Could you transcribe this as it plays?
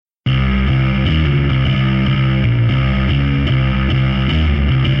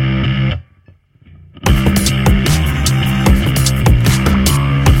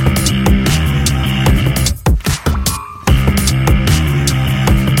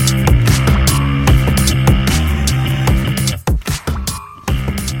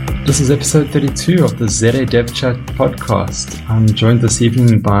This is episode 32 of the ZA Dev Chat podcast. I'm joined this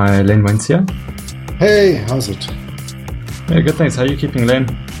evening by Len Wensia. Hey, how's it? Yeah, good, thanks. How are you keeping, Len?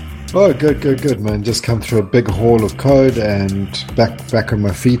 Oh, good, man. Just come through a big haul of code and back on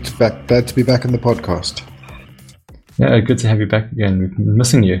my feet. Glad to be back on the podcast. Yeah, good to have you back again. We've been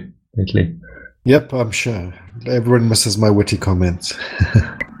missing you lately. Yep, I'm sure. Everyone misses my witty comments.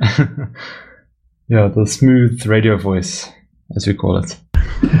 Yeah, the smooth radio voice, as we call it.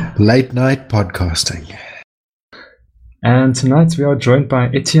 Late night podcasting. And tonight we are joined by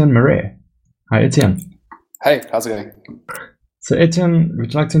Etienne Marais. Hi, Etienne. Hey, how's it going? So, Etienne,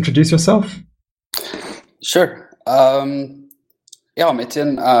 would you like to introduce yourself? Sure. I'm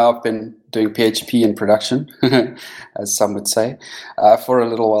Etienne. I've been doing PHP in production, as some would say, for a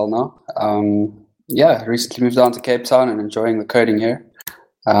little while now. Recently moved down to Cape Town and enjoying the coding here.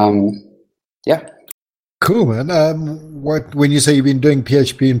 Cool, man. When you say you've been doing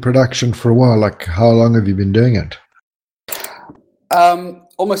PHP in production for a while, like how long have you been doing it?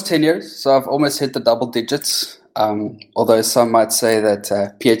 Almost 10 years. So I've almost hit the double digits. Although some might say that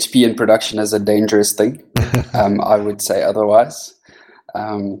PHP in production is a dangerous thing. I would say otherwise.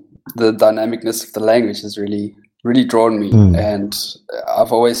 The dynamicness of the language has really, really drawn me. And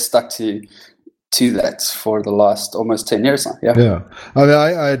I've always stuck to that for the last almost 10 years now. Yeah. I mean,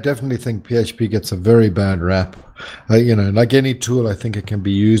 I definitely think PHP gets a very bad rap. Like any tool, I think it can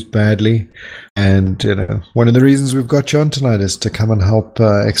be used badly. And, one of the reasons we've got you on tonight is to come and help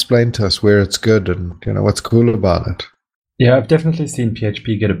explain to us where it's good and, what's cool about it. Yeah, I've definitely seen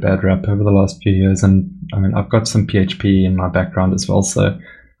PHP get a bad rap over the last few years. And I mean, I've got some PHP in my background as well. So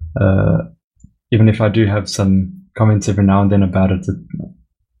even if I do have some comments every now and then about it,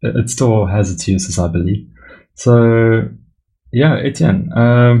 it still has its uses, I believe. So, yeah, Etienne,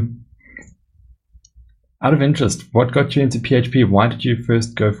 out of interest, what got you into PHP? Why did you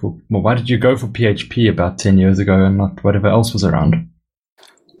go for PHP about 10 years ago and not whatever else was around?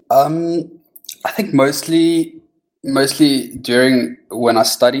 I think mostly during when I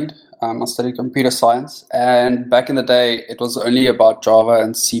studied. I studied computer science, and back in the day, it was only about Java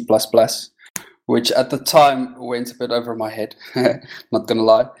and C++, which at the time went a bit over my head, not going to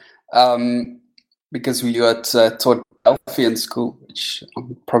lie, because we got taught Delphi in school, which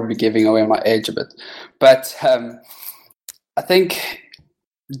I'm probably giving away my age a bit. But I think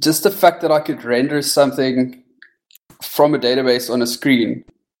just the fact that I could render something from a database on a screen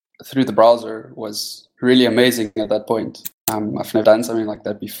through the browser was really amazing at that point. I've never done something like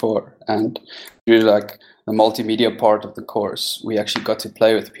that before. And really like the multimedia part of the course, we actually got to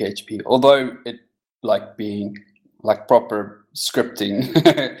play with PHP. Although it like being like proper scripting,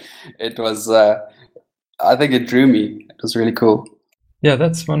 it was, I think it drew me. It was really cool. Yeah,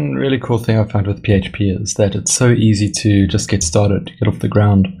 that's one really cool thing I found with PHP is that it's so easy to just get started, get off the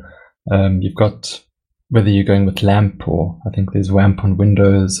ground. You've got, whether you're going with LAMP or I think there's WAMP on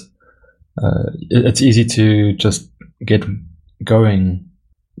Windows, it's easy to just get going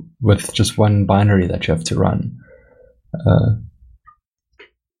with just one binary that you have to run.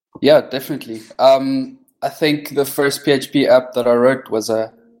 Yeah, definitely. I think the first PHP app that I wrote was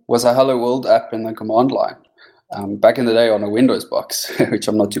a Hello World app in the command line. Back in the day on a Windows box, which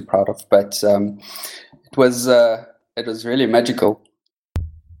I'm not too proud of, but it was really magical.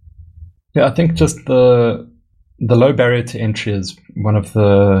 Yeah, I think just the low barrier to entry is one of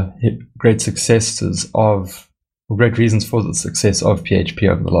the great reasons for the success of PHP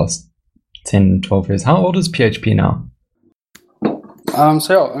over the last 10, 12 years. How old is PHP now?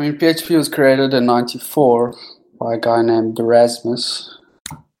 PHP was created in 1994 by a guy named Erasmus,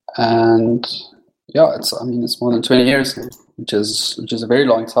 and it's more than 20 years, which is a very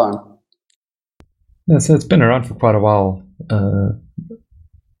long time. Yeah, so it's been around for quite a while.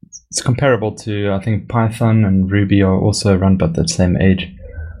 It's comparable to, I think, Python and Ruby are also around about that same age.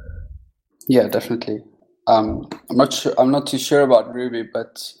 Yeah, definitely. I'm not too sure about Ruby,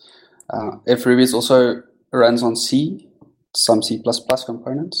 but if Ruby also runs on C, some C++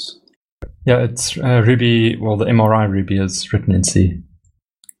 components. Yeah, it's Ruby. Well, the MRI Ruby is written in C.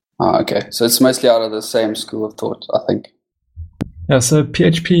 Okay, so it's mostly out of the same school of thought, I think. Yeah, so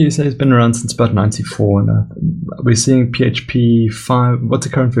PHP, you say, has been around since about 94, and we're seeing PHP 5. What's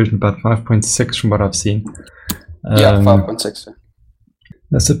the current version? About 5.6 from what I've seen. 5.6.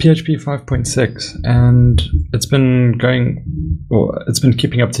 Yeah, so PHP 5.6, and it's been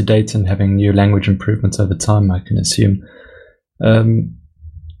keeping up to date and having new language improvements over time, I can assume.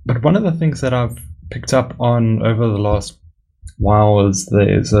 But one of the things that I've picked up on over the last while is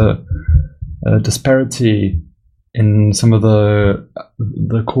there's a disparity in some of the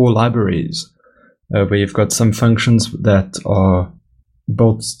core libraries, where you've got some functions that are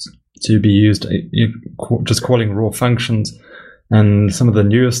built to be used, just calling raw functions. And some of the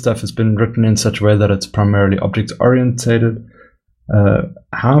newer stuff has been written in such a way that it's primarily object-orientated.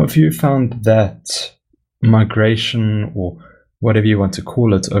 How have you found that migration, or whatever you want to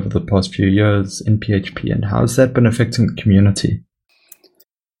call it, over the past few years in PHP, and how has that been affecting the community?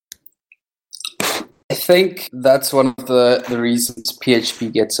 I think that's one of the reasons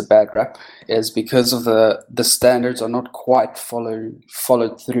PHP gets a bad rap, is because of the standards are not quite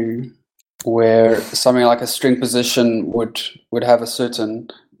followed through, where something like a string position would have a certain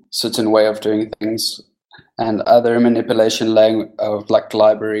way of doing things, and other manipulation of like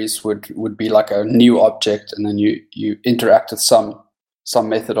libraries would be like a new object, and then you interact with some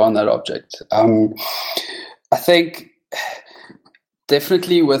method on that object. I think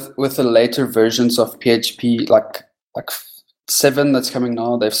definitely with the later versions of PHP, like 7 that's coming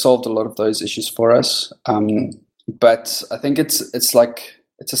now, they've solved a lot of those issues for us. But I think it's a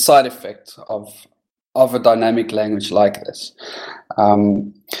side effect of a dynamic language like this.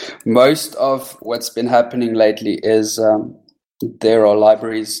 Most of what's been happening lately is there are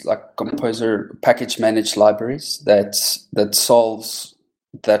libraries like Composer package managed libraries that solves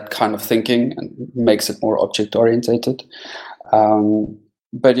that kind of thinking and makes it more object orientated.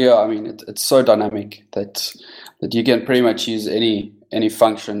 But yeah, I mean, it's so dynamic that you can pretty much use any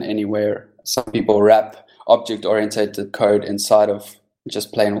function anywhere. Some people wrap object orientated code inside of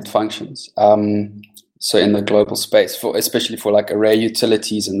just plain old functions. So in the global space, especially for like array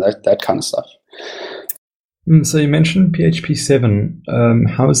utilities and that kind of stuff. So you mentioned PHP 7.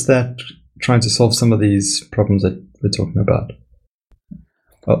 How is that trying to solve some of these problems that we're talking about?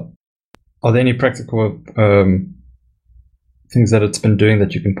 Are there any practical things that it's been doing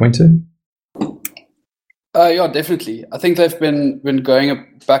that you can point to? Yeah, definitely. I think they've been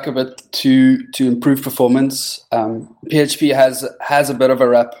going back a bit to improve performance. PHP has a bit of a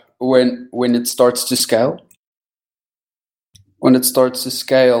rap when it starts to scale. When it starts to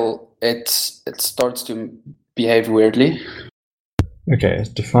scale, it starts to behave weirdly. Okay,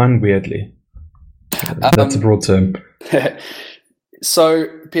 define weirdly. That's a broad term. So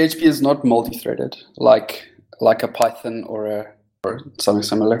PHP is not multi-threaded like a Python or something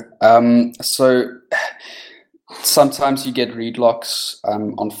similar. So sometimes you get read locks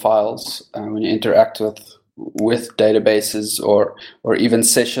on files when you interact with databases or even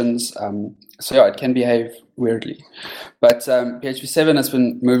sessions. So yeah, it can behave weirdly. But PHP 7 has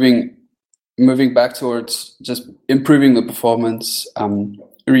been moving back towards just improving the performance,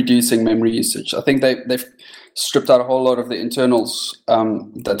 reducing memory usage. I think they've stripped out a whole lot of the internals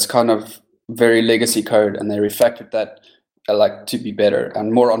that's kind of very legacy code, and they refactored that to be better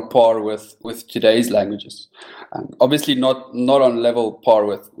and more on par with today's languages. Obviously not on level par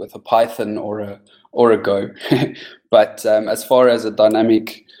with a Python or a Go, but as far as a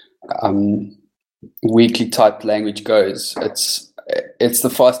dynamic weakly typed language goes, it's the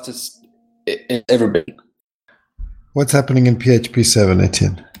fastest it's ever been. What's happening in PHP 7,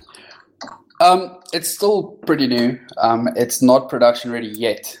 Etienne? It's still pretty new. It's not production ready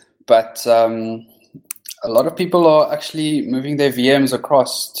yet, but a lot of people are actually moving their VMs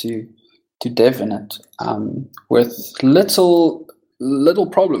across to dev in it with little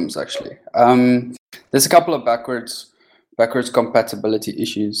problems actually. There's a couple of backwards compatibility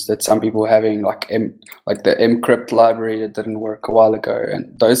issues that some people are having, like the mcrypt library that didn't work a while ago,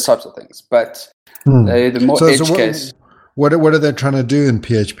 and those types of things. But the more edge case. What are they trying to do in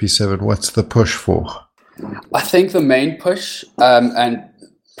PHP 7? What's the push for? I think the main push, and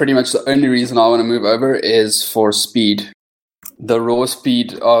pretty much the only reason I want to move over, is for speed. The raw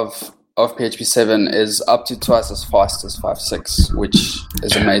speed of PHP 7 is up to twice as fast as 5.6, which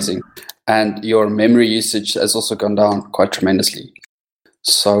is amazing. And your memory usage has also gone down quite tremendously.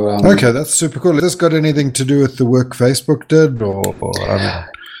 So okay, that's super cool. Has this got anything to do with the work Facebook did, or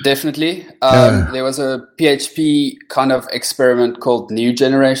Definitely. There was a PHP kind of experiment called New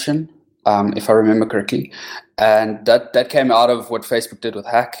Generation, if I remember correctly. And that came out of what Facebook did with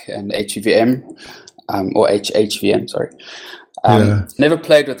Hack and HVM, or HVM, sorry. Never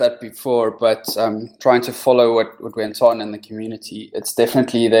played with that before, but trying to follow what went on in the community. It's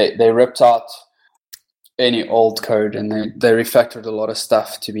definitely, they ripped out any old code and they refactored a lot of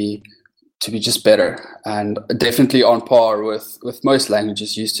stuff to be just better, and definitely on par with most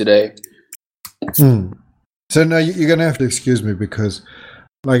languages used today. So now you're going to have to excuse me, because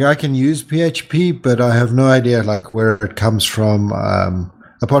I can use PHP, but I have no idea where it comes from,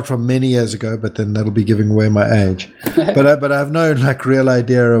 apart from many years ago, but then that'll be giving away my age. but I have no real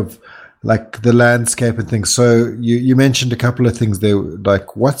idea of the landscape and things. So you mentioned a couple of things there,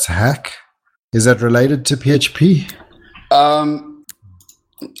 what's Hack? Is that related to PHP?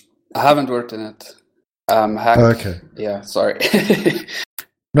 I haven't worked in it. Hack. Okay. Yeah, sorry.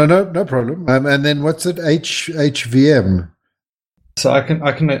 No problem. And then what's it? HVM. So I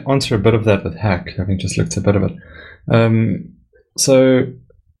can answer a bit of that with Hack, having just looked at a bit of it. So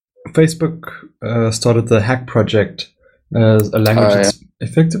Facebook started the Hack project as a language that's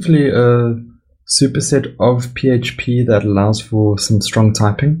effectively a superset of PHP that allows for some strong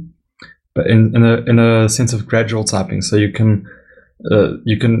typing, but in a sense of gradual typing. So you can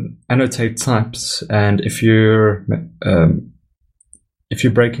annotate types, and if you're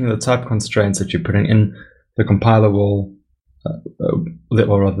breaking the type constraints that you're putting in, the compiler will,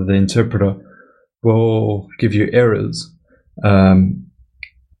 or rather the interpreter, will give you errors.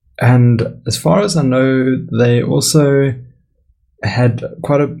 And as far as I know, they also had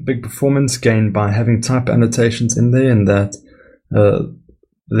quite a big performance gain by having type annotations in there, and that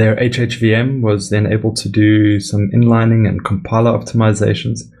their HHVM was then able to do some inlining and compiler level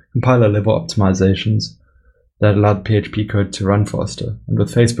optimizations that allowed PHP code to run faster. And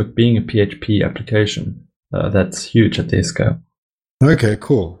with Facebook being a PHP application, that's huge at their scale. Okay,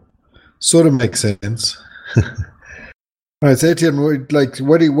 cool. Sort of makes sense. All right, so Etienne,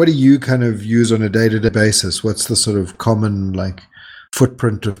 what do you kind of use on a day-to-day basis? What's the sort of common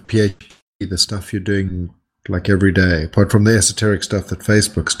footprint of PHP, the stuff you're doing every day, apart from the esoteric stuff that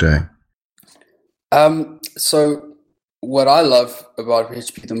Facebook's doing? So what I love about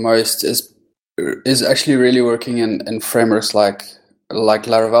PHP the most is actually really working in frameworks like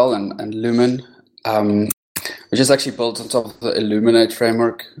Laravel and Lumen, which is actually built on top of the Illuminate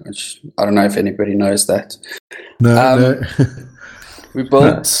framework, which I don't know if anybody knows that. No. We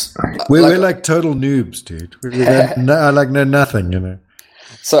built... we're like total noobs, dude. I know nothing,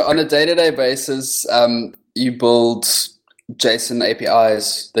 So on a day-to-day basis, you build JSON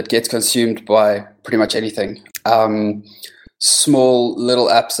APIs that get consumed by pretty much anything. Small little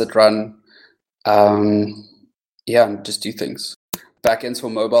apps that run, and just do things. Backends for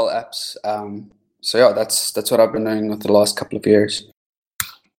mobile apps. That's what I've been doing with the last couple of years.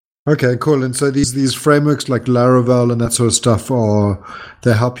 Okay, cool. And so these frameworks like Laravel and that sort of stuff,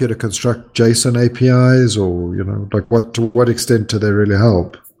 they help you to construct JSON APIs, or to what extent do they really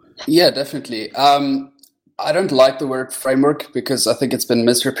help? Yeah, definitely. I don't like the word framework because I think it's been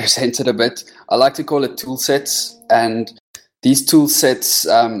misrepresented a bit. I like to call it tool sets, and these tool sets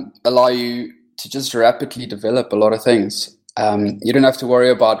allow you to just rapidly develop a lot of things. You don't have to worry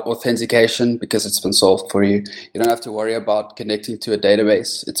about authentication because it's been solved for you. You don't have to worry about connecting to a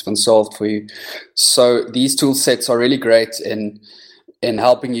database. It's been solved for you. So these tool sets are really great in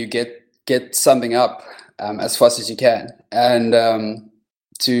helping you get something up as fast as you can. And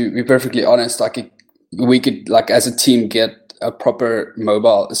to be perfectly honest, we could as a team get a proper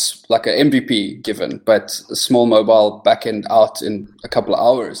mobile, like an MVP given, but a small mobile backend out in a couple of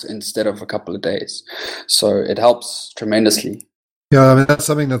hours instead of a couple of days. So it helps tremendously. Yeah, I mean, that's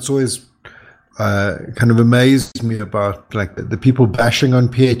something that's always kind of amazed me about the people bashing on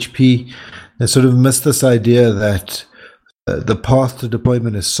PHP. They sort of miss this idea that the path to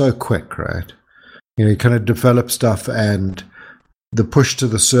deployment is so quick, right? You kind of develop stuff, and the push to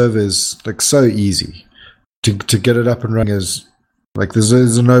the server is so easy. To get it up and running is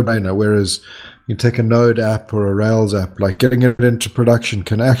there's a no-brainer, whereas you take a Node app or a Rails app, getting it into production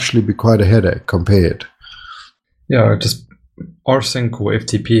can actually be quite a headache compared. Yeah, just rsync or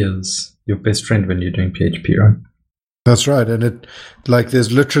FTP is your best friend when you're doing PHP, right? That's right, and it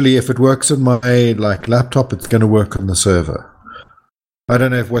there's literally, if it works on my laptop, it's going to work on the server. I don't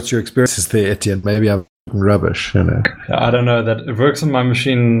know what's your experience is there, Etienne. Maybe I'm rubbish, I don't know, that it works on my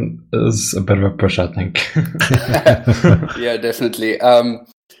machine is a bit of a push, I think. Yeah, definitely.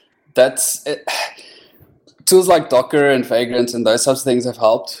 That's it. Tools like Docker and Vagrant and those sorts of things have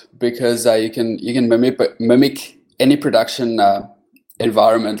helped because you can mimic any production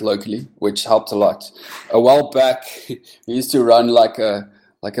environment locally, which helped a lot. A while back, we used to run like a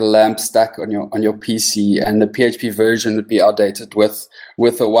LAMP stack on your PC, and the PHP version would be outdated with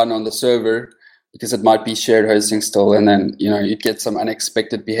the one on the server, because it might be shared hosting still, and then you'd get some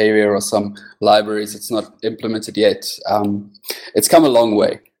unexpected behavior or some libraries it's not implemented yet. It's come a long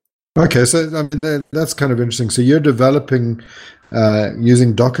way. Okay, so that's kind of interesting. So you're developing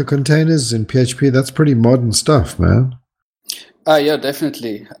using Docker containers in PHP. That's pretty modern stuff, man. Yeah,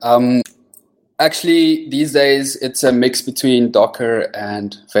 definitely. Actually, these days it's a mix between Docker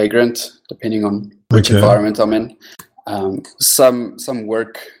and Vagrant, depending on which environment I'm in. Some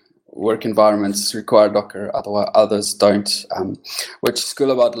work environments require Docker, otherwise others don't. What's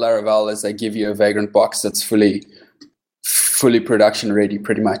cool about Laravel is they give you a Vagrant box that's fully production ready,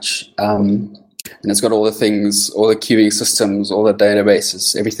 pretty much. and it's got all the things, all the queuing systems, all the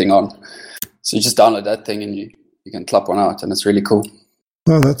databases, everything on. So you just download that thing and you can clap one out, and it's really cool.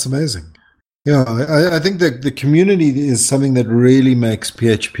 Oh, that's amazing. Yeah, I think that the community is something that really makes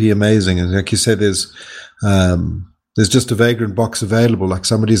PHP amazing. And like you said, there's just a Vagrant box available. Like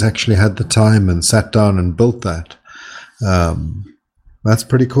somebody's actually had the time and sat down and built that. That's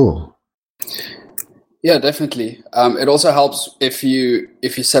pretty cool. Yeah, definitely. It also helps if you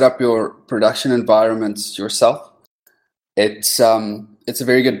set up your production environments yourself. It's a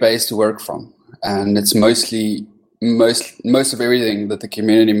very good base to work from, and it's most of everything that the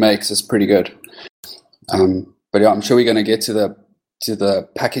community makes is pretty good. But yeah, I'm sure we're going to get to the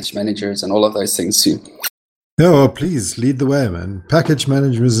package managers and all of those things soon. Oh, well, please lead the way, man. Package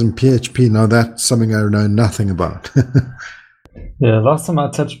managers in PHP. Now that's something I know nothing about. Yeah, last time I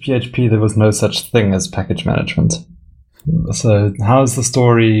touched PHP, there was no such thing as package management. So how has the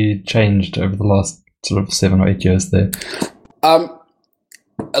story changed over the last sort of 7 or 8 years there?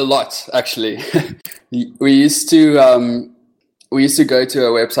 A lot, actually. We used to go to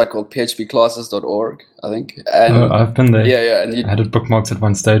a website called phpclasses.org, I think. And I've been there. Yeah. And I had it bookmarked at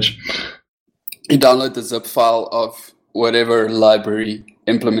one stage. You download the zip file of whatever library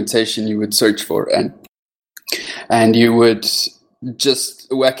implementation you would search for, and you would just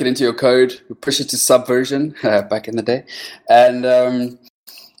whack it into your code, push it to Subversion back in the day, and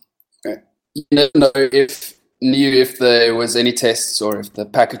you never know if there was any tests or if the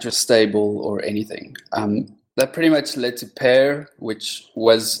package was stable or anything. That pretty much led to Pear, which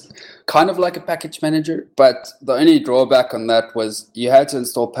was kind of like a package manager, but the only drawback on that was you had to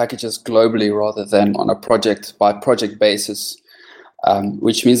install packages globally rather than on a project by project basis,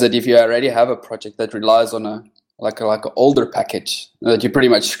 which means that if you already have a project that relies on an older package, that you're pretty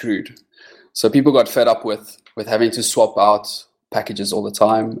much screwed. So people got fed up with having to swap out packages all the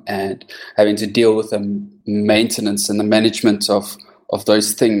time and having to deal with the maintenance and the management of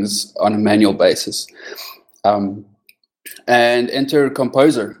those things on a manual basis. And enter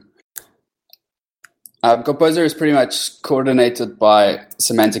Composer. Composer is pretty much coordinated by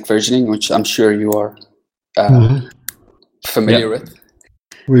semantic versioning, which I'm sure you are familiar with.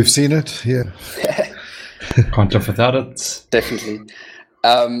 We've seen it, yeah. Can't live without it. Definitely.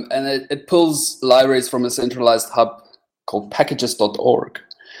 And it pulls libraries from a centralized hub called packages.org.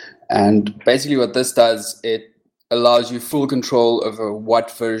 And basically what this does, it allows you full control over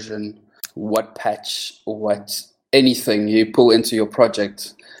what version, what patch, what anything you pull into your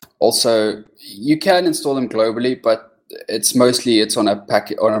project. Also, you can install them globally, but it's on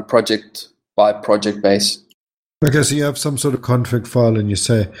a project by project base. Okay, so you have some sort of config file and you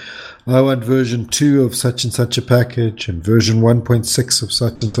say, I want version 2 of such and such a package and version 1.6 of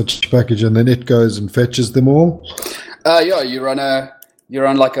such and such a package, and then it goes and fetches them all? Yeah, you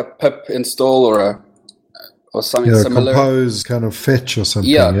run like a pip install or something similar. Compose kind of fetch or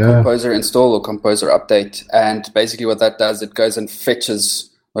something. Yeah, Composer install or Composer update. And basically what that does, it goes and fetches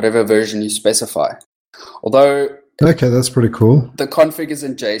whatever version you specify. Although... Okay, that's pretty cool. The config is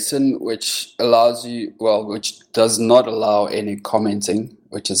in JSON, which which does not allow any commenting,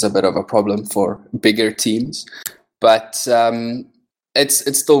 which is a bit of a problem for bigger teams. But it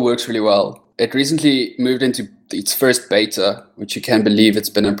still works really well. It recently moved into its first beta, which you can believe it's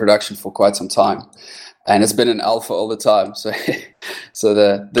been in production for quite some time. And it's been in alpha all the time. So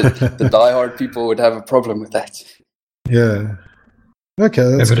the diehard people would have a problem with that. Yeah. Okay,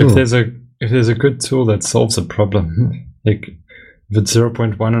 that's but cool. If there's a good tool that solves a problem, like if it's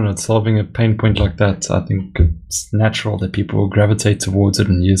 0.1 and it's solving a pain point like that, I think it's natural that people will gravitate towards it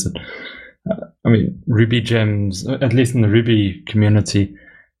and use it. I mean, Ruby gems, at least in the Ruby community,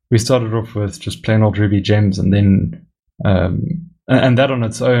 we started off with just plain old Ruby gems, and then and that on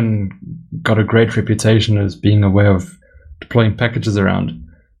its own got a great reputation as being a way of deploying packages around.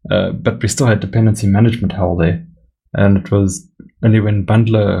 But we still had dependency management hell there, and it was only when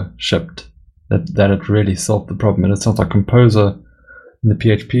Bundler shipped that it really solved the problem. And it's not like Composer in the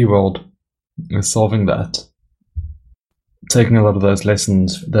PHP world is solving that, taking a lot of those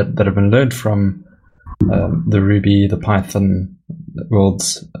lessons that have been learned from the Ruby, the Python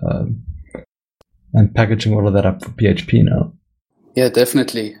worlds, and packaging all of that up for PHP now. Yeah,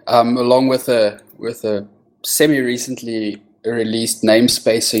 definitely. Along with a semi-recently released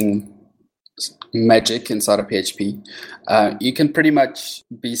namespacing magic inside of PHP, you can pretty much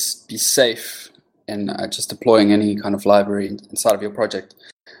be safe in just deploying any kind of library inside of your project.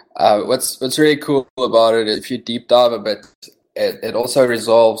 What's really cool about it, if you deep dive a bit, it also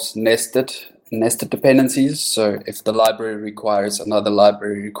resolves nested dependencies. So if the library requires another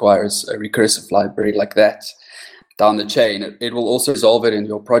library requires a recursive library like that, down the chain, it will also resolve it in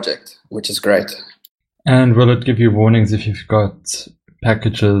your project, which is great. And will it give you warnings if you've got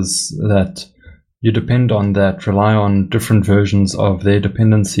packages that you depend on that rely on different versions of their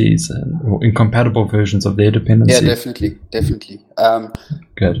dependencies or incompatible versions of their dependencies? Yeah, definitely.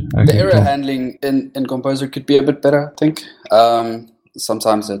 Good. Okay, the error handling in Composer could be a bit better, I think.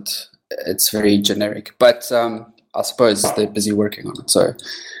 Sometimes it's very generic, but I suppose they're busy working on it, so it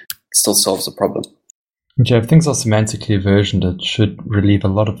still solves the problem. Okay, if things are semantically versioned, it should relieve a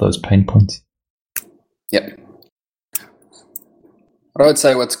lot of those pain points. Yep. What I would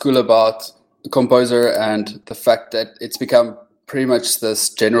say what's cool about Composer and the fact that it's become pretty much this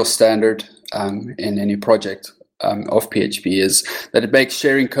general standard in any project of PHP is that it makes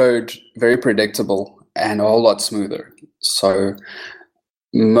sharing code very predictable and a whole lot smoother. So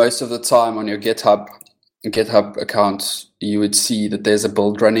most of the time on your GitHub account, you would see that there's a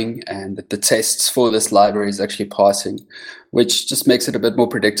build running and that the tests for this library is actually passing, which just makes it a bit more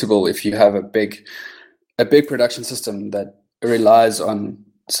predictable if you have a big production system that relies on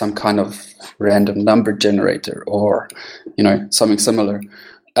some kind of random number generator or something similar.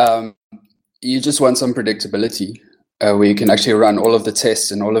 You just want some predictability where you can actually run all of the tests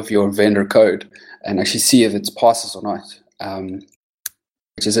and all of your vendor code and actually see if it passes or not,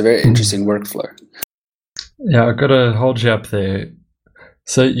 which is a very interesting workflow. Yeah, I've got to hold you up there.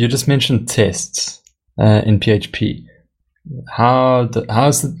 So you just mentioned tests in PHP. How's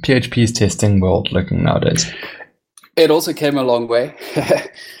the PHP's testing world looking nowadays? It also came a long way.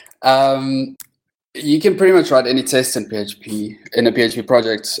 You can pretty much write any test in PHP, in a PHP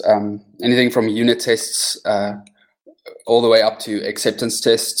project, anything from unit tests all the way up to acceptance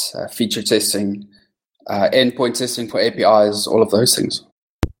tests, feature testing, endpoint testing for APIs, all of those things.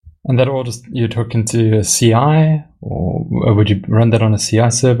 And that all just you'd hook into a CI, or would you run that on a CI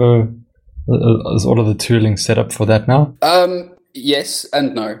server? Is all of the tooling set up for that now? Yes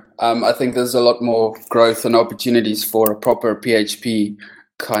and no. I think there's a lot more growth and opportunities for a proper PHP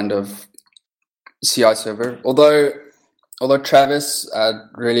kind of CI server. Although Travis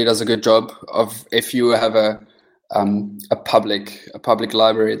really does a good job of, if you have a public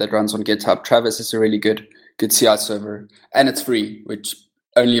library that runs on GitHub, Travis is a really good CI server, and it's free, which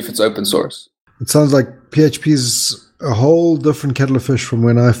only if it's open source. It sounds like PHP's a whole different kettle of fish from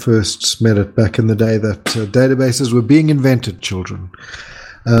when I first met it back in the day that databases were being invented, children.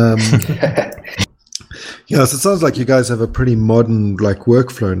 Yeah, so it sounds like you guys have a pretty modern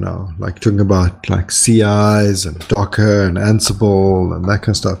workflow now, talking about CIs and Docker and Ansible and that kind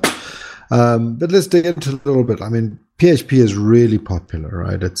of stuff. But let's dig into it a little bit. I mean, PHP is really popular,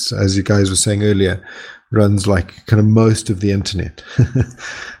 right? It's, as you guys were saying earlier, runs kind of most of the internet.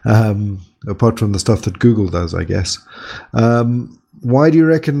 Apart from the stuff that Google does, I guess. Why do you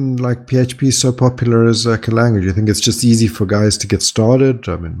reckon PHP is so popular as a language? You think it's just easy for guys to get started?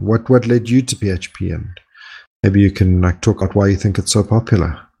 I mean, what led you to PHP? And maybe you can talk about why you think it's so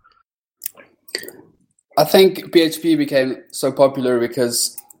popular. I think PHP became so popular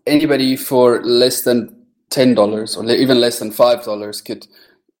because anybody for less than $10 or even less than $5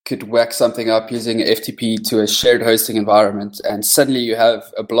 could whack something up using FTP to a shared hosting environment, and suddenly you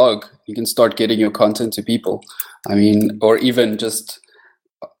have a blog. You can start getting your content to people. I mean, or even just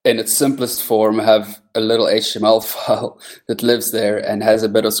in its simplest form, have a little HTML file that lives there and has a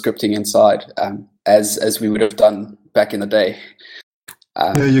bit of scripting inside, as we would have done back in the day.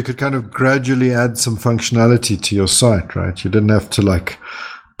 Yeah, you could kind of gradually add some functionality to your site, right? You didn't have to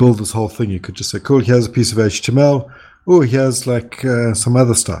build this whole thing. You could just say, cool, here's a piece of HTML. Oh, here's some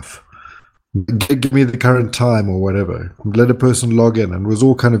other stuff. Give me the current time or whatever. Let a person log in, and it was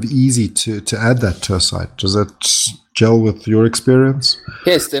all kind of easy to add that to a site. Does that gel with your experience?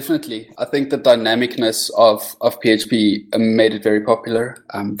 Yes, definitely. I think the dynamicness of PHP made it very popular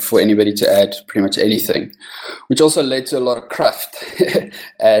for anybody to add pretty much anything, which also led to a lot of craft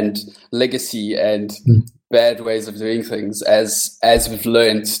and legacy and bad ways of doing things as we've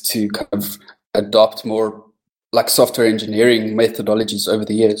learned to kind of adopt more software engineering methodologies over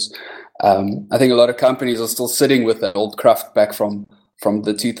the years. I think a lot of companies are still sitting with that old craft back from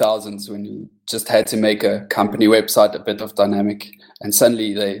the 2000s, when you just had to make a company website a bit of dynamic, and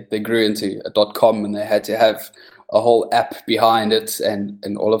suddenly they grew into a .com and they had to have a whole app behind it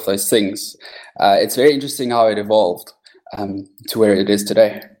and all of those things. It's very interesting how it evolved to where it is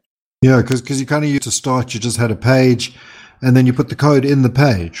today. Yeah, because you kind of used to start, you just had a page, and then you put the code in the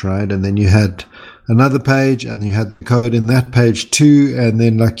page, right? And then you had another page, and you had the code in that page too. And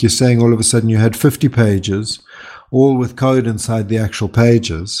then, like you're saying, all of a sudden you had 50 pages, all with code inside the actual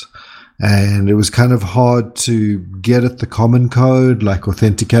pages. And it was kind of hard to get at the common code, like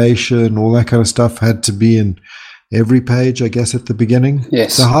authentication, all that kind of stuff had to be in every page, I guess, at the beginning.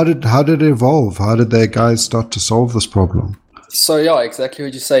 Yes. So how did it evolve? How did their guys start to solve this problem? So yeah, exactly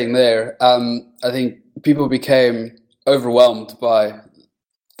what you're saying there. I think people became overwhelmed by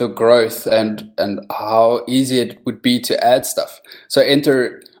the growth and how easy it would be to add stuff. So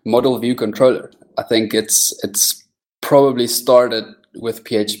enter model view controller. I think it's probably started with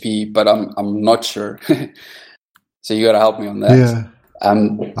PHP, but I'm not sure. So you got to help me on that. Yeah.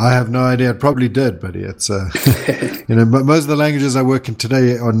 I have no idea. It probably did, but it's most of the languages I work in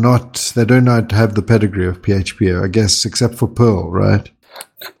today they do not have the pedigree of PHP, I guess, except for Perl, right?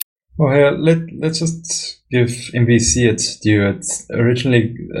 Well, here, let's just give MVC its due. It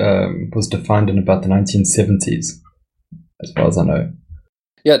originally was defined in about the 1970s, as far as I know.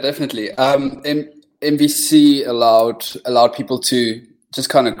 Yeah, definitely. MVC allowed people to just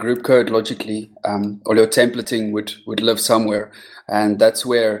kind of group code logically, or your templating would live somewhere, and that's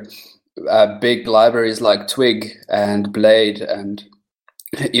where big libraries like Twig and Blade and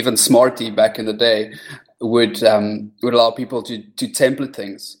even Smarty back in the day would allow people to template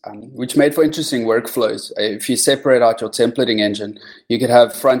things, which made for interesting workflows. If you separate out your templating engine, you could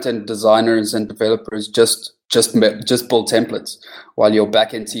have front-end designers and developers just build templates, while your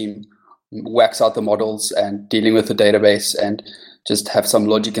back-end team whacks out the models and dealing with the database and just have some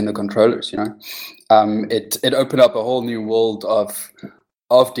logic in the controllers. It opened up a whole new world of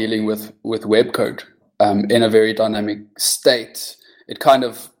dealing with web code in a very dynamic state. It kind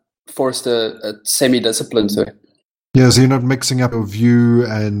of forced a semi-discipline to it. Yeah, so you're not mixing up your view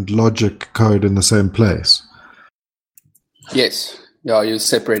and logic code in the same place. Yes. Yeah, you're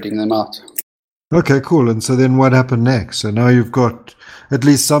separating them out. Okay, cool. And so then what happened next? So now you've got at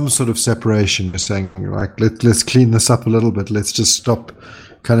least some sort of separation. You're saying, like, let's clean this up a little bit. Let's just stop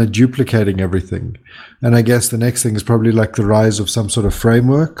kind of duplicating everything. And I guess the next thing is probably like the rise of some sort of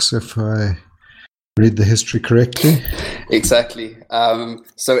frameworks, if I read the history correctly. Exactly.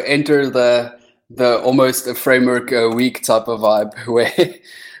 So enter the almost a framework a week type of vibe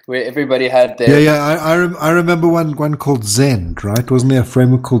where everybody had their... I remember one called Zend, right? Wasn't there a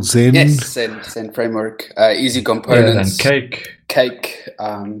framework called Zend? Yes, Zend framework. Easy components. And Cake.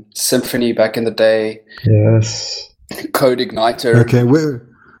 Symfony back in the day. Yes. Code Igniter. Okay,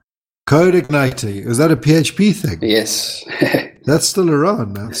 Code Igniter. Is that a PHP thing? Yes. That's still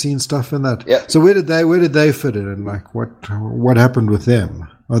around. I've seen stuff in that. Yeah. So where did they fit in, and like what happened with them?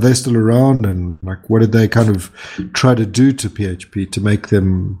 Are they still around, and like what did they kind of try to do to PHP to make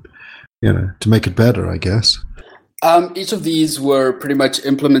them, to make it better, I guess? Each of these were pretty much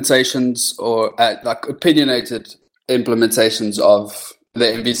implementations or like opinionated implementations of the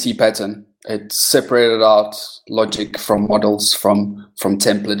MVC pattern. It separated out logic from models, from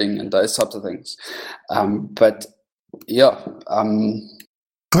templating and those types of things. But yeah.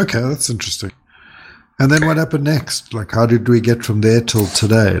 Okay, that's interesting. And then what happened next? Like, how did we get from there till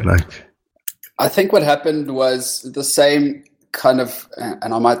today? Like, I think what happened was the same kind of,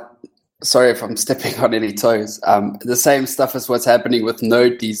 and I might, sorry if I'm stepping on any toes, the same stuff as what's happening with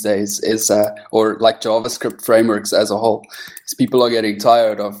Node these days is, or like JavaScript frameworks as a whole, is people are getting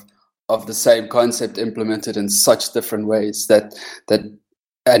tired of the same concept implemented in such different ways that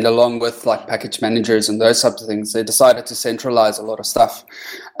and along with like package managers and those types of things, they decided to centralize a lot of stuff.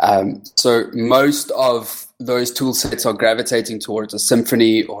 So most of those tool sets are gravitating towards a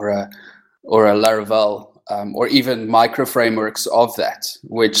Symfony or a Laravel, or even micro frameworks of that,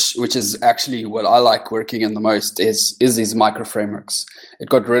 which is actually what I like working in the most is these micro frameworks. It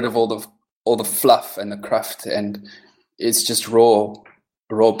got rid of all the fluff and the craft, and it's just raw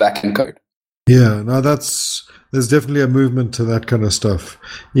backend code. Yeah, no, there's definitely a movement to that kind of stuff,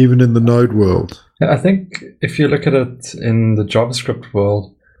 even in the Node world. Yeah, I think if you look at it in the JavaScript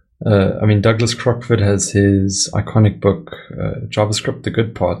world, Douglas Crockford has his iconic book, JavaScript, The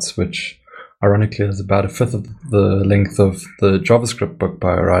Good Parts, which ironically is about a fifth of the length of the JavaScript book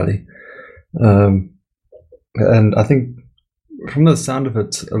by O'Reilly. And I think from the sound of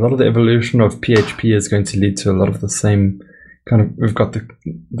it, a lot of the evolution of PHP is going to lead to a lot of the same kind of, we've got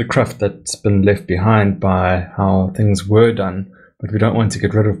the craft that's been left behind by how things were done, but we don't want to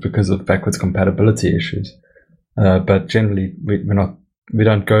get rid of because of backwards compatibility issues. But generally, we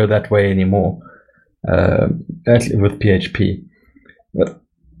don't go that way anymore, actually with PHP. But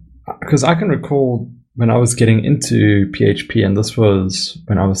because I can recall when I was getting into PHP, and this was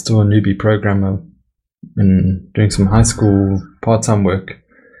when I was still a newbie programmer and doing some high school part-time work.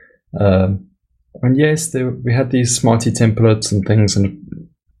 And yes, we had these Smarty templates and things, and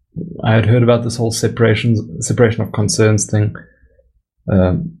I had heard about this whole separation of concerns thing.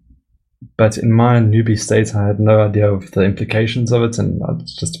 But in my newbie state, I had no idea of the implications of it, and I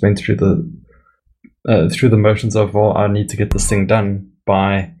just went through through the motions of, well, I need to get this thing done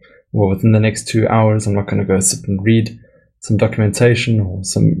by, well, within the next 2 hours. I'm not going to go sit and read some documentation or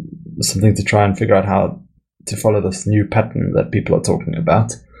something to try and figure out how to follow this new pattern that people are talking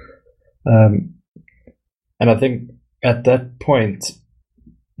about. And I think at that point,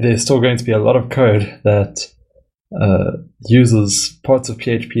 there's still going to be a lot of code that uses parts of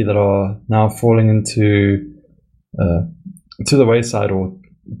PHP that are now falling into to the wayside, or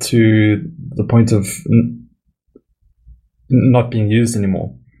to the point of not being used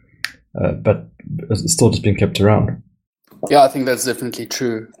anymore, but still just being kept around. Yeah, I think that's definitely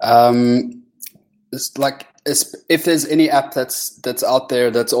true. It's like, if there's any app that's out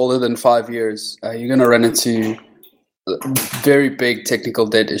there that's older than 5 years, you're going to run into very big technical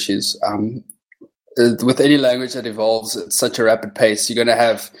debt issues. With any language that evolves at such a rapid pace, you're going to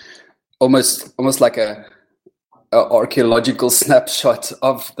have almost like a archaeological snapshot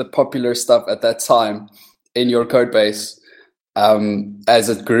of the popular stuff at that time in your code base as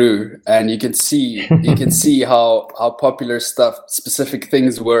it grew, and you can see how popular stuff, specific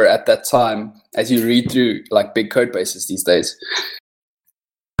things were at that time as you read through like big code bases these days.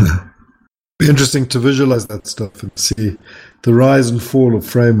 Be interesting to visualize that stuff and see the rise and fall of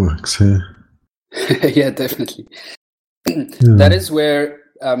frameworks. Yeah, yeah, definitely. Yeah. That is where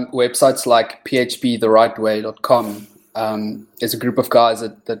websites like phptherightway.com is a group of guys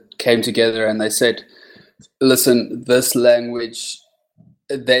that came together, and they said, listen, this language,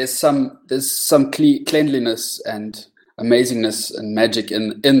 there's some cleanliness and amazingness and magic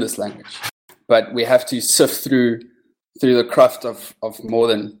in this language, but we have to sift through the craft of more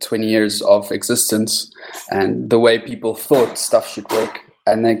than 20 years of existence and the way people thought stuff should work.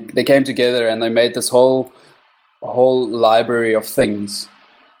 And they came together and they made this whole library of things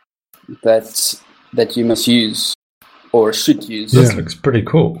that you must use or should use. This looks pretty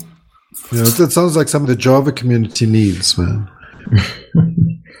cool. Yeah, that sounds like something the Java community needs, man.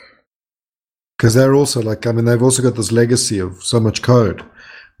 Because they're also like, I mean, they've also got this legacy of so much code.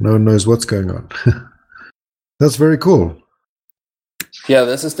 No one knows what's going on. That's very cool. Yeah,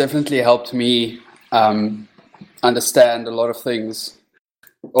 this has definitely helped me understand a lot of things,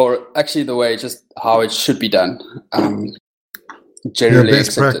 or actually the way, just how it should be done. Generally,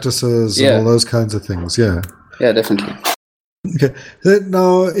 best practices and all those kinds of things. Yeah. Yeah, definitely. Okay.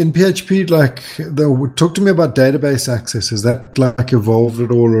 Now, in PHP, talk to me about database access. Has that like evolved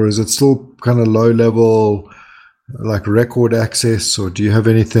at all, or is it still kind of low level, like record access, or do you have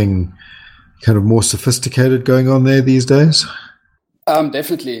anything kind of more sophisticated going on there these days?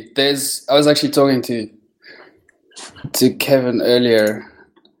 Definitely. I was actually talking to Kevin earlier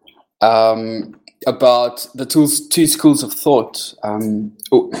about the two schools of thought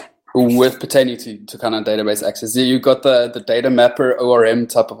with pertaining to kind of database access. You got the data mapper ORM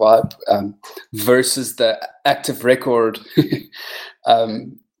type of vibe versus the active record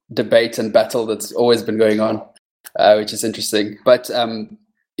debate and battle that's always been going on, which is interesting. But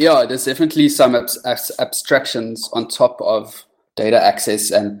there's definitely some abstractions on top of data access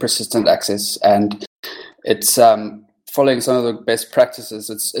and persistent access, and it's following some of the best practices.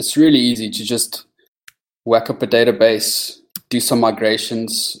 It's really easy to just whack up a database, do some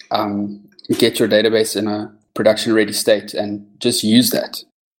migrations, get your database in a production-ready state, and just use that.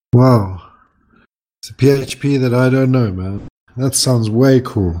 Wow. It's a PHP that I don't know, man. That sounds way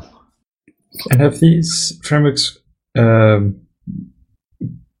cool. And have these frameworks kind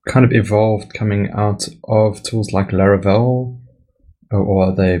of evolved coming out of tools like Laravel, or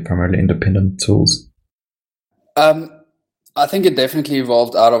are they primarily independent tools? I think it definitely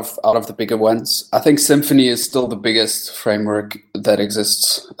evolved out of the bigger ones. I think Symfony is still the biggest framework that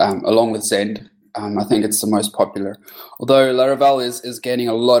exists, along with Zend. I think it's the most popular. Although Laravel is gaining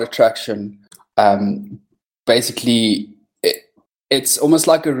a lot of traction. Basically, it's almost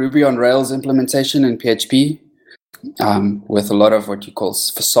like a Ruby on Rails implementation in PHP, with a lot of what you call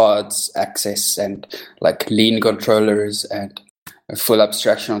facades, access, and like lean controllers, and a full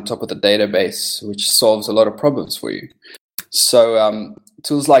abstraction on top of the database, which solves a lot of problems for you. So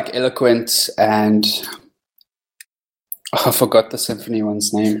tools like Eloquent and I forgot the Symfony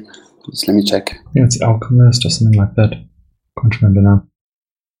one's name. Just let me check. Yeah, it's Alchemist or something like that. Can't remember now.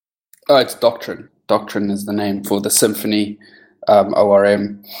 Oh, it's Doctrine. Doctrine is the name for the Symfony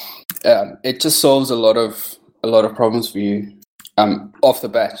ORM. It just solves a lot of problems for you off the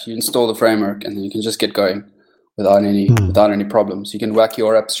bat. You install the framework and then you can just get going without any problems. You can whack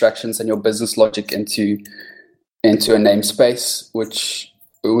your abstractions and your business logic into a namespace, which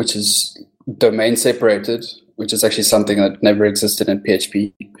is domain separated, which is actually something that never existed in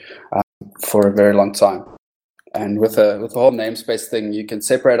PHP for a very long time. And with the whole namespace thing, you can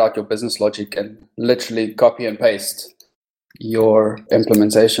separate out your business logic and literally copy and paste your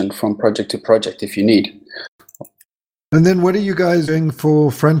implementation from project to project if you need. And then what are you guys doing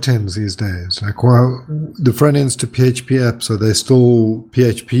for front ends these days? Like, well, the front ends to PHP apps, are they still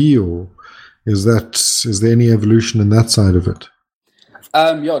PHP, or is there any evolution in that side of it?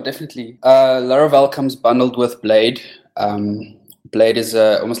 Yeah, definitely. Laravel comes bundled with Blade. Blade is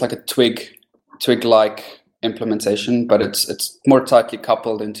almost like a twig-like implementation, but it's more tightly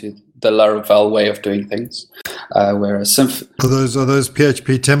coupled into the Laravel way of doing things. Whereas Are those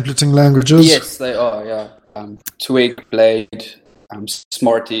PHP templating languages? Yes, they are. Yeah. Twig, Blade,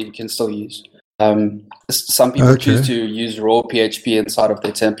 Smarty you can still use. Some people choose to use raw PHP inside of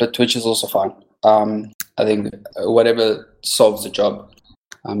their template, which is also fine. I think whatever solves the job.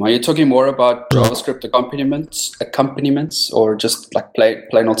 Are you talking more about JavaScript accompaniments or just like plain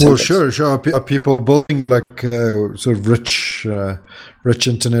old templates? Well, sure. Are people building like sort of rich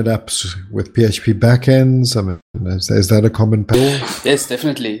internet apps with PHP backends? I mean, is that a common pattern? Yes,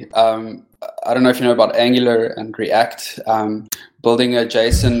 definitely. I don't know if you know about Angular and React. Building a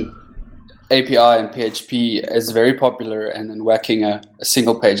JSON API in PHP is very popular, and then whacking a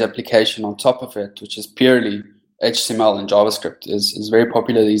single page application on top of it, which is purely HTML and JavaScript, is very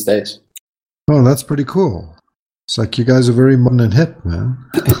popular these days. Oh, that's pretty cool. It's like you guys are very modern and hip, man.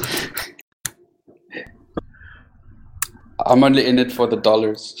 I'm only in it for the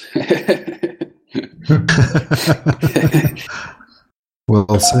dollars.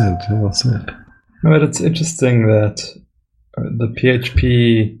 Well said. But it's interesting that the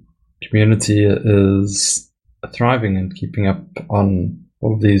PHP community is thriving and keeping up on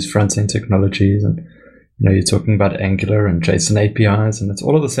all of these front-end technologies. And you're talking about Angular and JSON APIs, and it's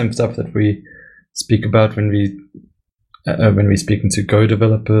all of the same stuff that we speak about when we're speaking to Go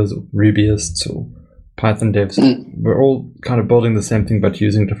developers or Rubyists or Python devs. We're all kind of building the same thing, but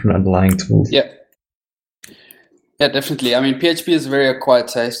using different underlying tools. Yeah, definitely. I mean, PHP is very acquired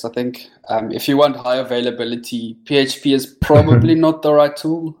taste, I think. If you want high availability, PHP is probably not the right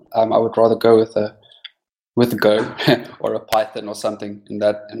tool. I would rather go with Go or a Python or something in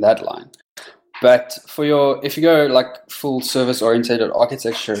that line. But if you go like full service oriented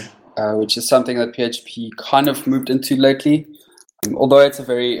architecture, which is something that PHP kind of moved into lately, although it's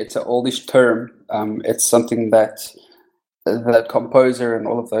an oldish term, it's something that Composer and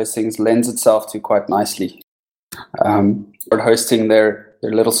all of those things lends itself to quite nicely. Or hosting their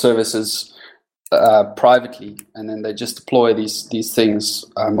little services privately, and then they just deploy these things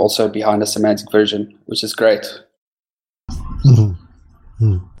also behind a semantic version, which is great.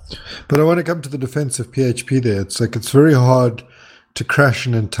 Mm-hmm. But I want to come to the defense of PHP there. It's like it's very hard to crash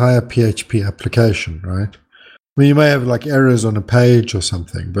an entire PHP application, right? I mean, you may have like errors on a page or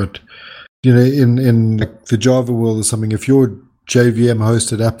something, but in like the Java world or something, if your JVM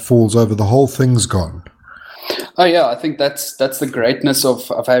hosted app falls over, the whole thing's gone. Oh yeah, I think that's the greatness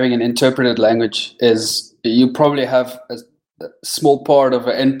of having an interpreted language, is you probably have a small part of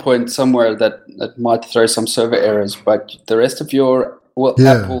an endpoint somewhere that might throw some server errors, but the rest of your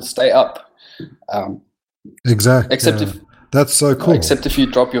app will stay up. Exactly. Except if that's so cool. Except if you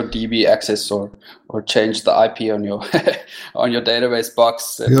drop your DB access or change the IP on your on your database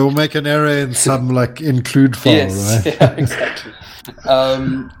box. You'll make an error in some like include file, yes, right? Yeah, exactly.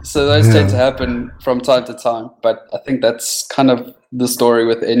 So those tend to happen from time to time, but I think that's kind of the story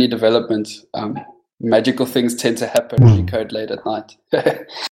with any development. Magical things tend to happen when you code late at night.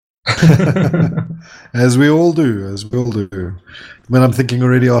 As we all do. I mean, I'm thinking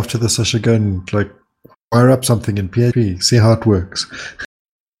already after this, I should go and like wire up something in PHP, see how it works.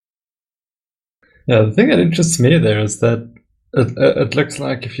 Yeah, the thing that interests me there is that it looks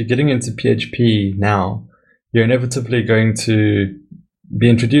like if you're getting into PHP now, you're inevitably going to be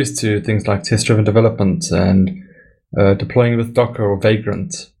introduced to things like test-driven development and deploying with Docker or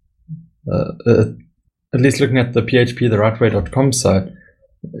Vagrant. At least looking at the PHP the right way.com site,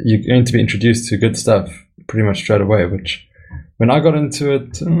 you're going to be introduced to good stuff pretty much straight away, which when I got into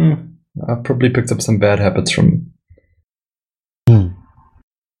it, I probably picked up some bad habits from.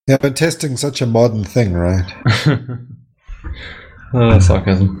 Yeah, but testing's such a modern thing, right?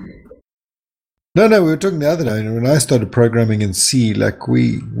 Sarcasm. No, we were talking the other day, when I started programming in C, like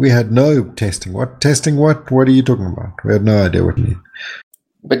we had no testing. What? Testing what? What are you talking about? We had no idea what you mean.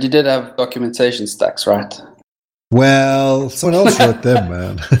 But you did have documentation stacks, right? Well, someone else wrote them,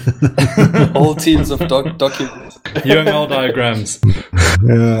 man. Whole teams of documents. UML diagrams.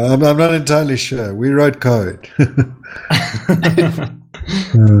 Yeah, I'm not entirely sure. We wrote code.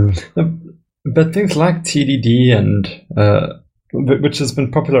 But things like TDD and which has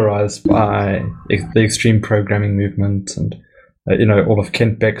been popularized by the extreme programming movement and all of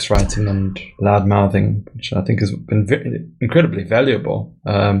Kent Beck's writing and loudmouthing, which I think has been incredibly valuable.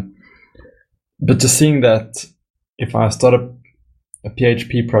 But just seeing that if I start a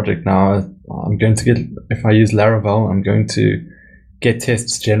PHP project now, I'm going to get, if I use Laravel, I'm going to get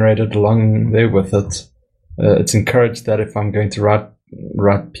tests generated along there with it. It's encouraged that if I'm going to write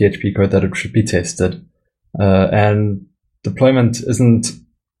PHP code, that it should be tested. And deployment isn't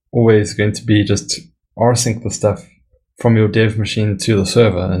always going to be just rsync the stuff from your dev machine to the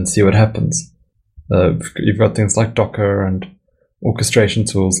server and see what happens. You've got things like Docker and orchestration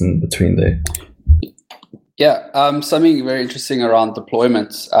tools in between there. Yeah, something very interesting around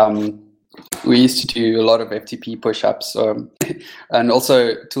deployments. We used to do a lot of FTP push-ups, and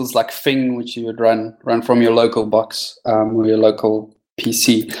also tools like Fing, which you would run from your local box or your local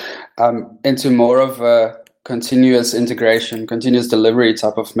PC, into more of a continuous integration, continuous delivery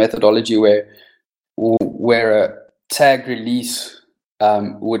type of methodology, where a tag release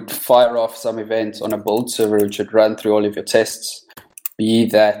would fire off some event on a build server, which would run through all of your tests. Be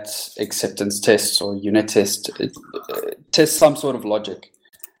that acceptance tests or unit test, it tests some sort of logic.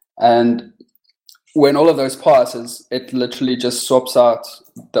 And when all of those passes, it literally just swaps out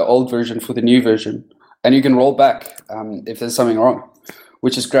the old version for the new version. And you can roll back if there's something wrong,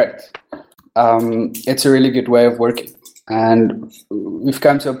 which is great. It's a really good way of working. And we've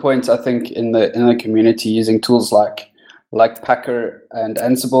come to a point, I think, in the community using tools like Packer and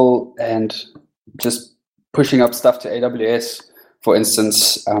Ansible, and just pushing up stuff to AWS, for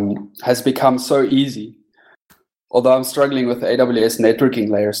instance, has become so easy. Although I'm struggling with the AWS networking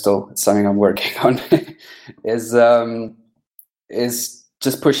layer still, it's something I'm working on, is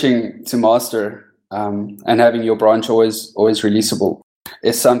just pushing to master and having your branch always releasable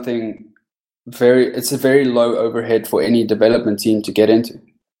is something it's a very low overhead for any development team to get into.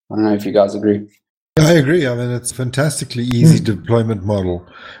 I don't know if you guys agree. I agree. I mean, it's a fantastically easy deployment model.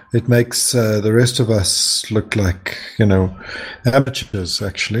 It makes the rest of us look like, amateurs,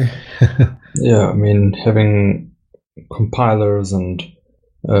 actually. Yeah, I mean, having compilers and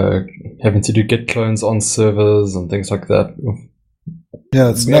having to do git clones on servers and things like that. Yeah,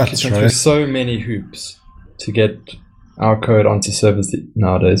 it's nuts, right? Through so many hoops to get our code onto servers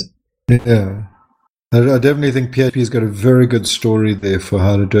nowadays. Yeah. I definitely think PHP has got a very good story there for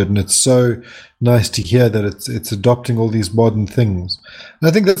how to do it, and it's so nice to hear that it's adopting all these modern things. And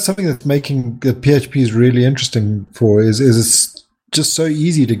I think that's something that's making that PHP is really interesting for is it's just so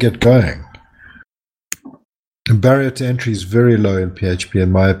easy to get going. The barrier to entry is very low in PHP,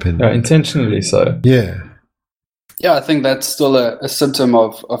 in my opinion. Intentionally so. Yeah. Yeah, I think that's still a symptom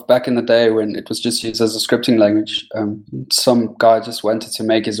of back in the day when it was just used as a scripting language. Some guy just wanted to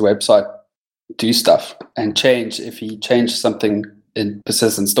make his website do stuff and change if he changed something in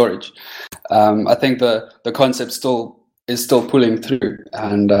persistent storage. I think the concept is still pulling through,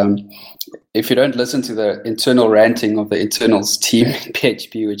 and if you don't listen to the internal ranting of the internals team in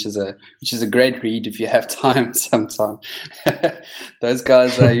PHP, which is a great read if you have time sometime. Those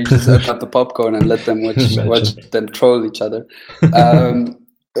guys, you just open up the popcorn and let them watch them troll each other.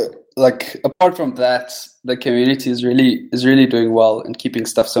 Like, apart from that, the community is really doing well and keeping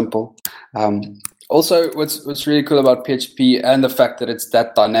stuff simple. Also, what's really cool about PHP and the fact that it's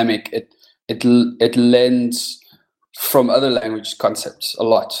that dynamic, it lends from other language concepts a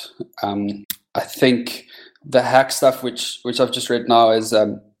lot. I think the hack stuff, which I've just read now, is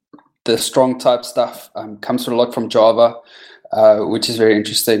the strong type stuff comes a lot from Java, which is very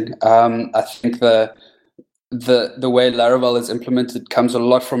interesting. I think the way Laravel is implemented comes a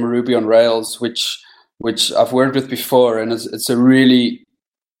lot from Ruby on Rails, which I've worked with before, and it's a really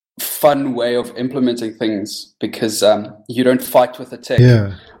fun way of implementing things because you don't fight with the tech.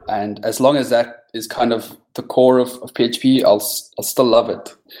 Yeah. And as long as that is kind of the core of PHP, I'll still love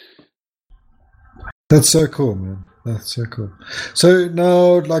it. That's so cool, man. That's so cool. So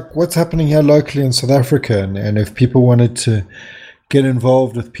now, like, what's happening here locally in South Africa, and if people wanted to get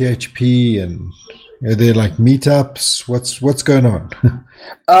involved with PHP, and are there like meetups? What's going on?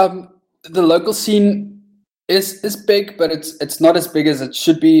 The local scene is big, but it's not as big as it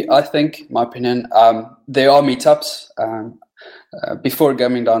should be, I think, in my opinion. There are meetups. Before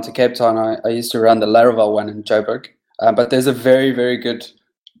coming down to Cape Town, I used to run the Laravel one in Joburg. But there's a very, very good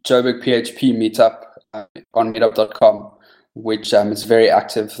Joburg PHP meetup on meetup.com, which is very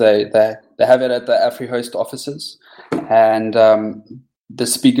active. They have it at the AfriHost offices, and the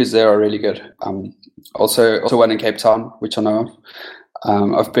speakers there are really good. Also one in Cape Town, which I know of.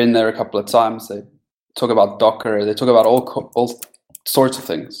 I've been there a couple of times. They talk about Docker. They talk about all sorts of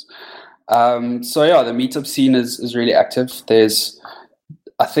things. So yeah, the meetup scene is really active.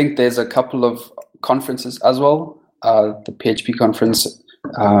 I think there's a couple of conferences as well. The PHP conference.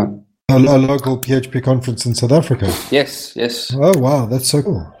 A local PHP conference in South Africa. Yes. Oh wow, that's so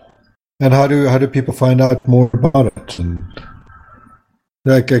cool. And how do people find out more about it? And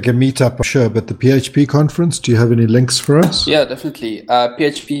like a meetup, I'm sure, but the PHP conference, do you have any links for us? Yeah, definitely.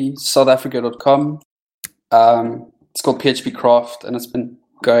 phpsouthafrica.com. It's called PHP Craft, and it's been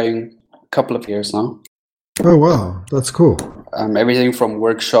going a couple of years now. Oh wow, that's cool. Everything from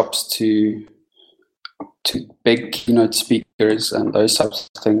workshops to big keynote speakers and those types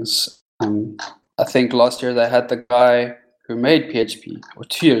of things. I think last year they had the guy who made PHP, or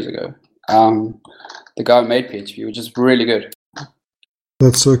 2 years ago. The guy who made PHP, which is really good.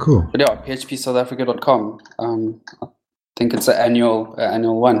 That's so cool. But yeah, phpsouthafrica.com. I think it's an annual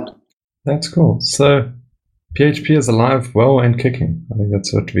one. That's cool. So PHP is alive, well, and kicking. I think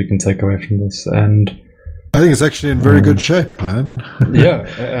that's what we can take away from this. And I think it's actually in very good shape, man. Yeah,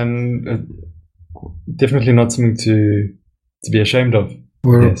 and definitely not something to be ashamed of.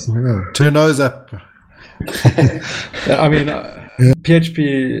 Yes. Yeah. To nose up. I mean,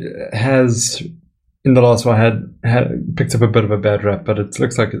 PHP has, in the last while, had picked up a bit of a bad rap, but it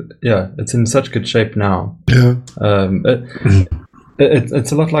looks like, it's in such good shape now. Yeah.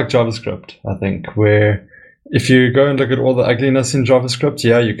 It's a lot like JavaScript, I think, where if you go and look at all the ugliness in JavaScript,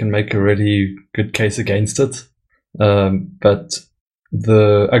 you can make a really good case against it. But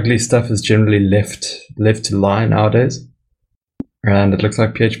the ugly stuff is generally left to lie nowadays. And it looks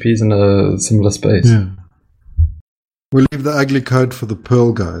like PHP is in a similar space. Yeah. We'll leave the ugly code for the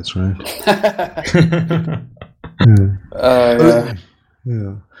Perl guys, right?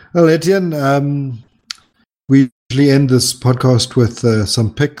 Yeah. Well, Etienne, we usually end this podcast with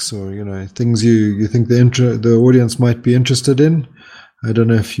some picks or things you think the audience might be interested in. I don't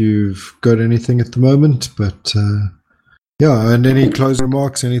know if you've got anything at the moment, but and any closing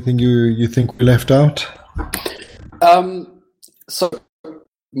remarks, anything you think we left out? So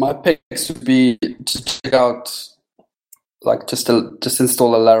my picks would be to check out, like just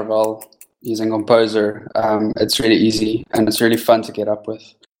install a Laravel using Composer. It's really easy and it's really fun to get up with.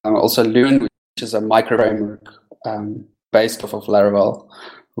 Also Luen, which is a micro framework based off of Laravel,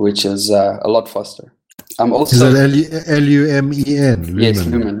 which is a lot faster. Also, is it Lumen? Yes,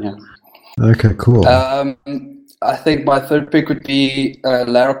 Lumen. Yeah. Okay, cool. I think my third pick would be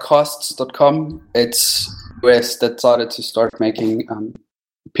laracasts.com. It's US that started to start making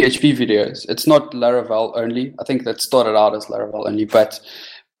PHP videos. It's not Laravel only. I think that started out as Laravel only, but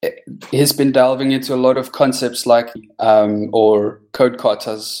he's been delving into a lot of concepts like or code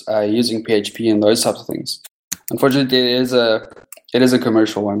katas using PHP and those types of things. Unfortunately, it is a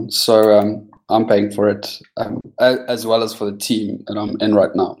commercial one, so I'm paying for it as well as for the team that I'm in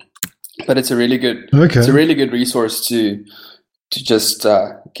right now. But it's a really good it's a really good resource to just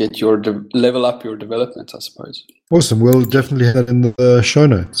get level up your development, I suppose. Awesome. We'll definitely have that in the show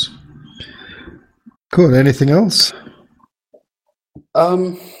notes. Cool. Anything else?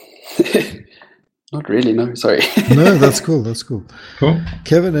 Not really. No, sorry. No, that's cool. That's cool. Cool.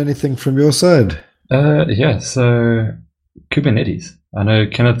 Kevin, anything from your side? So Kubernetes. I know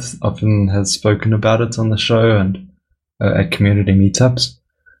Kenneth often has spoken about it on the show and at community meetups.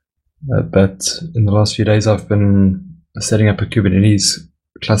 But in the last few days, I've been setting up a Kubernetes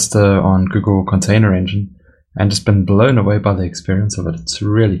cluster on Google Container Engine and just been blown away by the experience of it. It's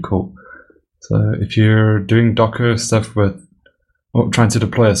really cool. So if you're doing Docker stuff or trying to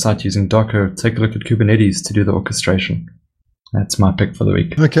deploy a site using Docker, take a look at Kubernetes to do the orchestration. That's my pick for the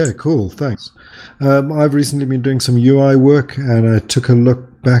week. Okay, cool. Thanks. I've recently been doing some UI work, and I took a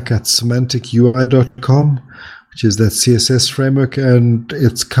look back at semanticui.com, which is that CSS framework, and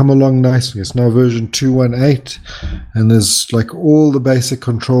it's come along nicely. It's now version 2.18, and there's like all the basic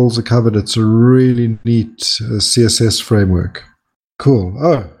controls are covered. It's a really neat CSS framework. Cool.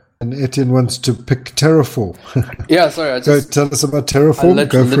 Oh, and Etienne wants to pick Terraform. Yeah, sorry. Go tell us about Terraform. I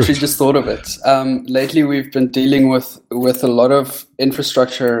literally just thought of it. Lately, we've been dealing with a lot of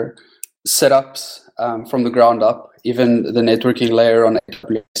infrastructure setups from the ground up, even the networking layer on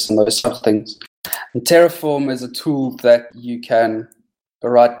AWS and those types of things. And Terraform is a tool that you can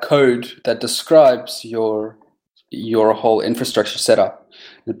write code that describes your whole infrastructure setup.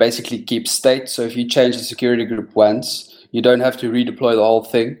 It basically keeps state. So if you change the security group once, you don't have to redeploy the whole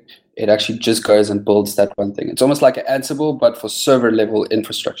thing. It actually just goes and builds that one thing. It's almost like an Ansible, but for server level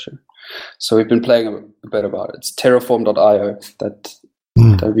infrastructure. So we've been playing a bit about it. It's terraform.io. That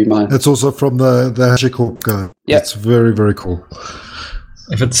would be mine. It's also from the HashiCorp guy. Yeah. It's very, very cool.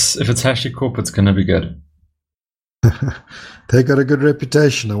 If it's HashiCorp, it's going to be good. They got a good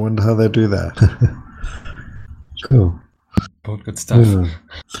reputation. I wonder how they do that. Cool. All good stuff. Yeah.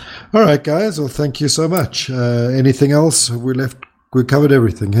 All right, guys. Well, thank you so much. Anything else? We covered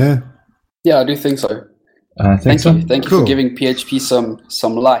everything, yeah? Yeah, I do think so. I think so. Thank you Cool. for giving PHP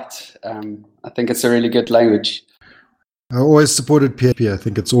some light. I think it's a really good language. I always supported PHP. I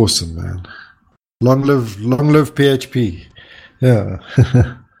think it's awesome, man. Long live PHP. Yeah.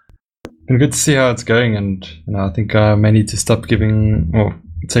 Been good to see how it's going, and I think I may need to stop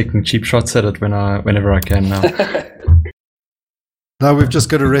taking cheap shots at it whenever I can now. Now we've just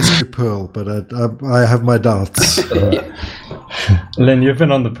got to rescue Perl, but I have my doubts. Len, you've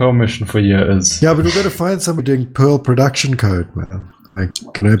been on the Perl mission for years. Yeah, but we've got to find somebody doing Perl production code, man. Like,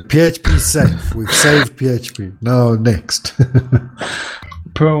 PHP safe. We've saved PHP. Now next.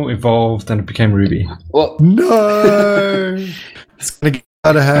 Perl evolved and it became Ruby. Well, No, it's gonna get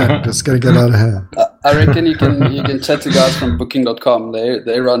out of hand. It's gonna get out of hand. I reckon you can chat to guys from Booking.com.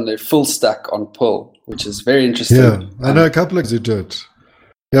 They run their full stack on Perl, which is very interesting. Yeah, I know a couple of guys who do it.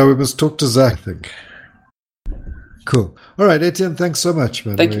 Yeah, we must talk to Zach, I think. Cool. All right, Etienne, thanks so much,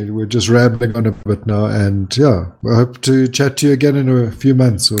 man. Thank you. We're just rambling on a bit now, and yeah, I hope to chat to you again in a few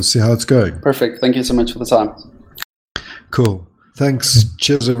months. We'll see how it's going. Perfect. Thank you so much for the time. Cool. Thanks.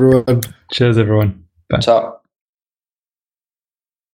 Cheers, everyone. Cheers, everyone. Bye. Ciao.